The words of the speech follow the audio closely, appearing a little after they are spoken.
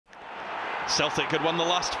Celtic had won the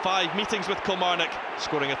last 5 meetings with Kilmarnock,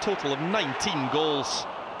 scoring a total of 19 goals.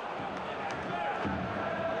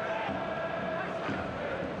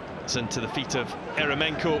 It's into the feet of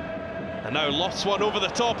Eremenko, and now lofts one over the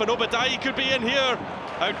top, and Obadiah could be in here.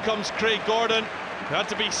 Out comes Craig Gordon, who had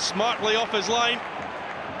to be smartly off his line.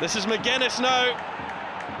 This is McGuinness now,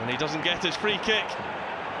 and he doesn't get his free kick.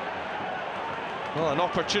 Well, an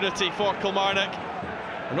opportunity for Kilmarnock,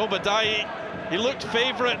 and Obadiah, he looked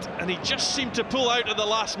favourite, and he just seemed to pull out at the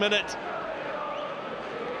last minute.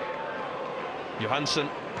 Johansson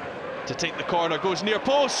to take the corner, goes near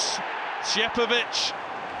post. Scepovic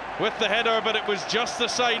with the header, but it was just the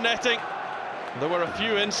side netting. There were a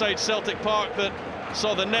few inside Celtic Park that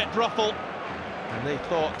saw the net ruffle, and they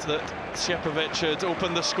thought that Scepovic had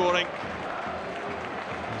opened the scoring.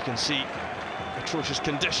 You can see atrocious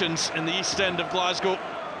conditions in the east end of Glasgow.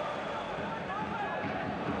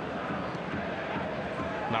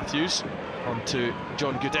 Matthews on to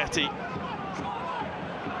John Guidetti.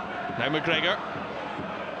 Now McGregor.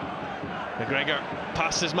 McGregor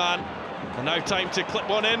past his man, and now time to clip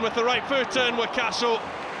one in with the right foot, and Wakaso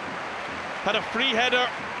had a free header,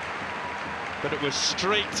 but it was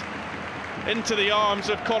straight into the arms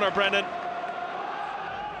of Conor Brennan.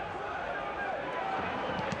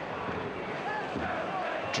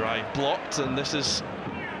 Drive blocked, and this is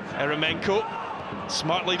Eremenko.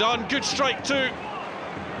 Smartly done, good strike too.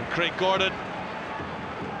 And Craig Gordon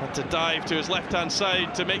had to dive to his left-hand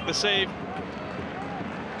side to make the save.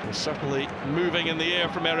 It was certainly moving in the air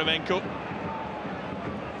from Eremenko.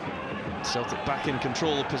 Celtic back in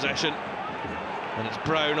control of possession, and it's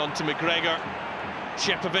Brown onto McGregor.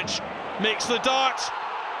 Scepovic makes the dart,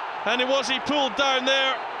 and he pulled down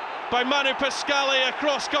there by Manuel Pascali.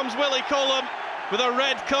 Across comes Willie Collum with a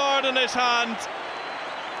red card in his hand,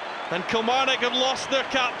 and Kilmarnock have lost their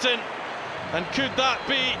captain. And could that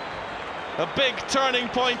be a big turning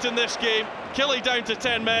point in this game? Killie down to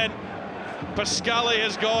 10 men. Pascali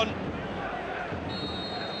has gone.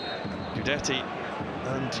 Guidetti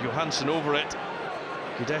and Johansson over it.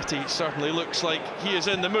 Guidetti certainly looks like he is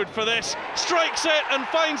in the mood for this. Strikes it and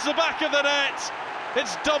finds the back of the net.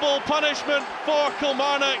 It's double punishment for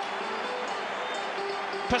Kilmarnock.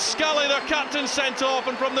 Pascali, their captain, sent off,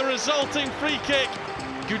 and from the resulting free kick,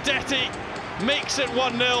 Guidetti makes it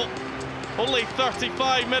 1-0. Only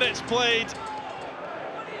 35 minutes played.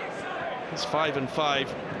 It's 5-5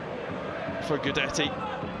 for Guidetti.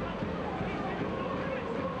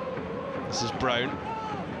 This is Brown.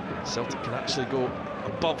 Celtic can actually go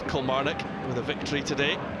above Kilmarnock with a victory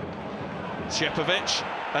today. Scepovic,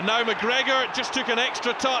 and now McGregor just took an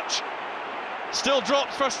extra touch. Still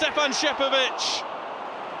dropped for Stefan Scepovic.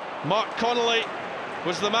 Mark Connolly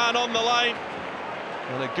was the man on the line,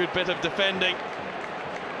 and a good bit of defending.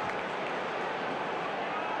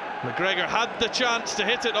 McGregor had the chance to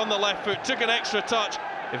hit it on the left foot, took an extra touch.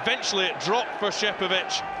 Eventually it dropped for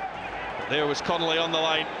Scepovic. There was Connolly on the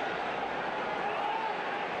line.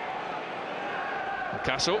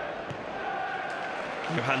 Wakaso.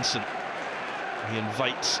 Johansson. He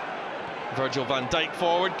invites Virgil van Dijk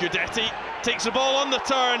forward. Guidetti takes the ball on the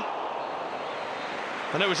turn,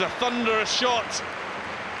 and it was a thunderous shot.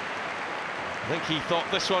 I think he thought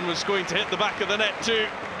this one was going to hit the back of the net too.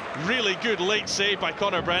 Really good late save by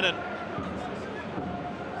Conor Brennan.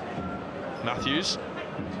 Matthews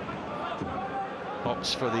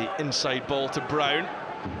opts for the inside ball to Brown.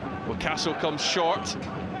 Wakaso comes short,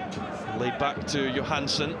 laid back to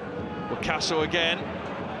Johansson. Wakaso again,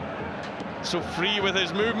 so free with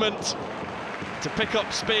his movement to pick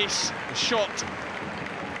up space. The shot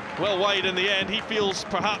well wide in the end. He feels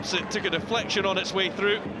perhaps it took a deflection on its way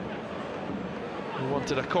through. He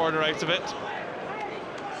wanted a corner out of it.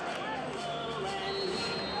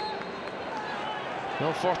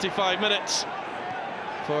 Well, 45 minutes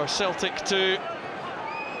for Celtic to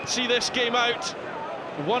see this game out.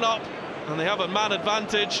 1 up, and they have a man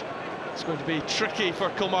advantage. It's going to be tricky for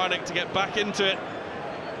Kilmarnock to get back into it.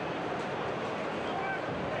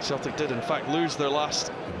 Celtic did in fact lose their last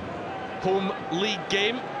home league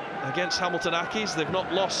game against Hamilton Accies. They've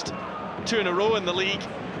not lost 2 in a row in the league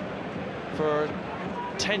for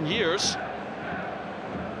 10 years.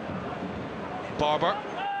 Barber,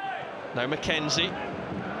 now Mackenzie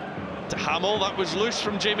to Hamill. That was loose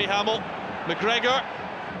from Jamie Hamill. McGregor,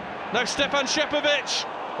 now Stefan Scepovic.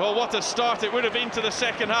 Well, what a start it would have been to the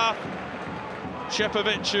second half.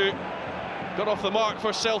 Scepovic, who got off the mark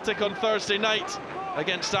for Celtic on Thursday night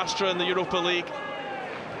against Astra in the Europa League.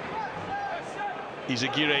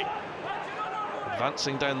 Izagirre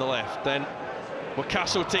advancing down the left, then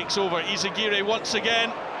Wakaso takes over. Izagirre once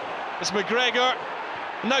again. It's McGregor,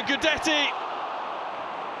 now Guidetti.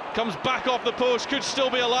 comes back off the post, could still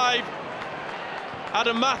be alive.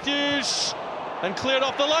 Adam Matthews, and cleared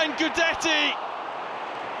off the line. Guidetti!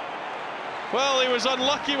 Well, he was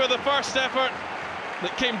unlucky with the first effort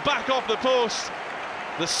that came back off the post.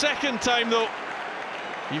 The second time, though,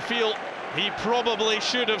 you feel he probably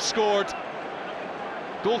should have scored.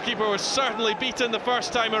 Goalkeeper was certainly beaten the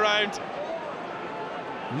first time around.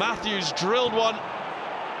 Matthews drilled one.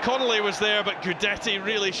 Connolly was there, but Guidetti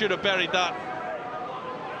really should have buried that.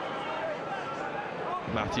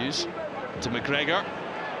 Matthews to McGregor.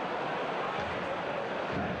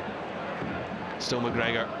 Still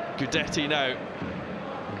McGregor. Guidetti now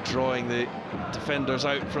drawing the defenders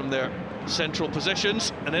out from their central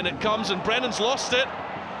positions, and in it comes, and Brennan's lost it.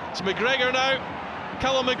 It's McGregor now.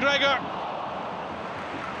 Callum McGregor.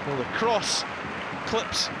 Well, the cross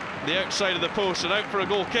clips the outside of the post and out for a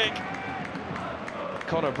goal kick.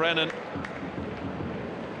 Conor Brennan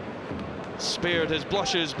spared his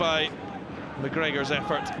blushes by McGregor's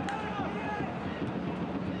effort.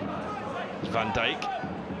 Van Dijk.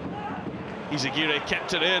 Izagirre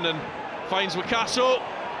kept it in and finds Wakaso,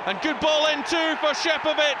 and good ball in too for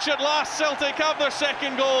Scepovic. At last Celtic have their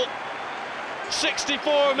second goal.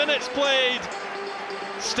 64 minutes played.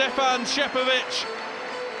 Stefan Scepovic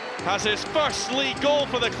has his first league goal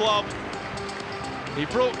for the club. He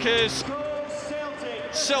broke his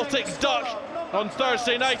Celtic duck on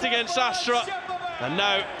Thursday night against Astra, and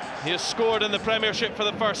now he has scored in the Premiership for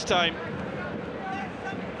the first time.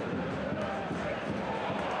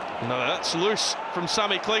 Now that's loose from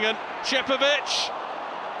Sammy Clingan. Scepovic,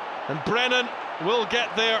 and Brennan will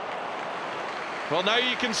get there. Well, now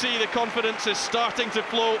you can see the confidence is starting to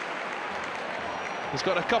flow. He's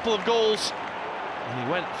got a couple of goals, and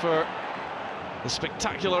he went for the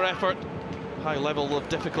spectacular effort. High level of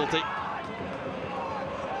difficulty.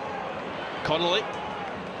 Connolly.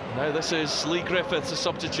 Now this is Lee Griffiths, a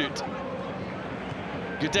substitute.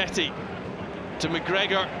 Guidetti to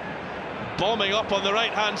McGregor. Bombing up on the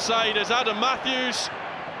right-hand side is Adam Matthews.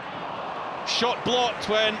 Shot blocked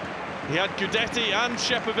when he had Guidetti and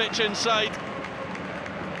Scepovic inside.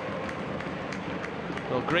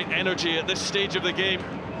 Well, great energy at this stage of the game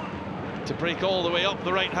to break all the way up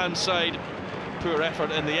the right-hand side. Poor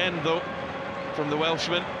effort in the end, though, from the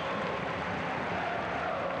Welshman.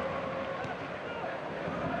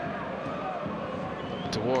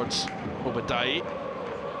 Towards Obadiah,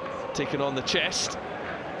 taking on the chest.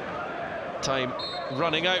 Time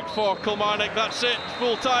running out for Kilmarnock. That's it,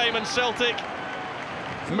 full time, and Celtic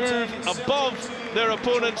move above their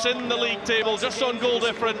opponents in the league table, just on goal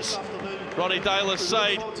difference. Ronnie Dyler's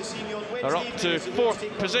side are up to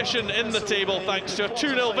 4th position in the table thanks to a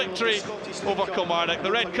 2-0 victory over Kilmarnock.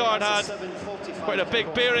 The red card had quite a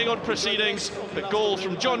big bearing on proceedings, but goals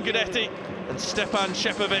from John Guidetti and Stefan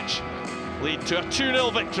Scepovic lead to a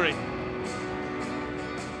 2-0 victory.